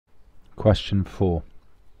Question 4.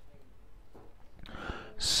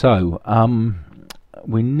 So,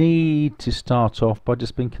 we need to start off by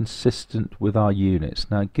just being consistent with our units.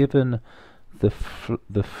 Now, given the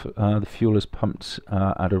fuel is pumped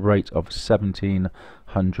at a rate of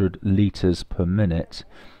 1700 litres per minute,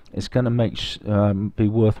 it's going to be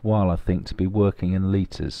worthwhile, I think, to be working in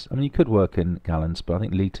litres. I mean, you could work in gallons, but I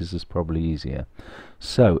think litres is probably easier.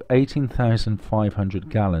 So 18,500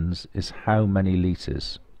 gallons is how many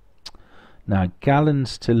litres? Now,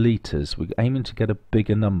 gallons to litres, we're aiming to get a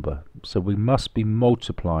bigger number, so we must be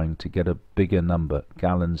multiplying to get a bigger number,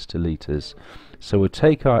 gallons to litres. So we'll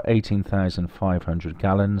take our 18,500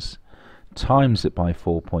 gallons, times it by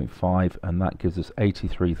 4.5, and that gives us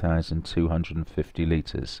 83,250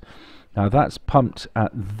 litres. Now that's pumped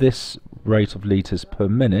at this rate of litres per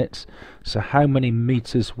minute, so how many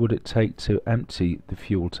metres would it take to empty the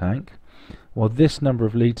fuel tank? Well, this number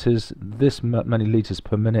of litres, this many litres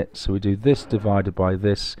per minute, so we do this divided by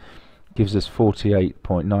this, gives us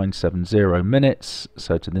 48.970 minutes,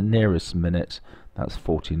 so to the nearest minute, that's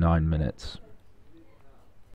 49 minutes.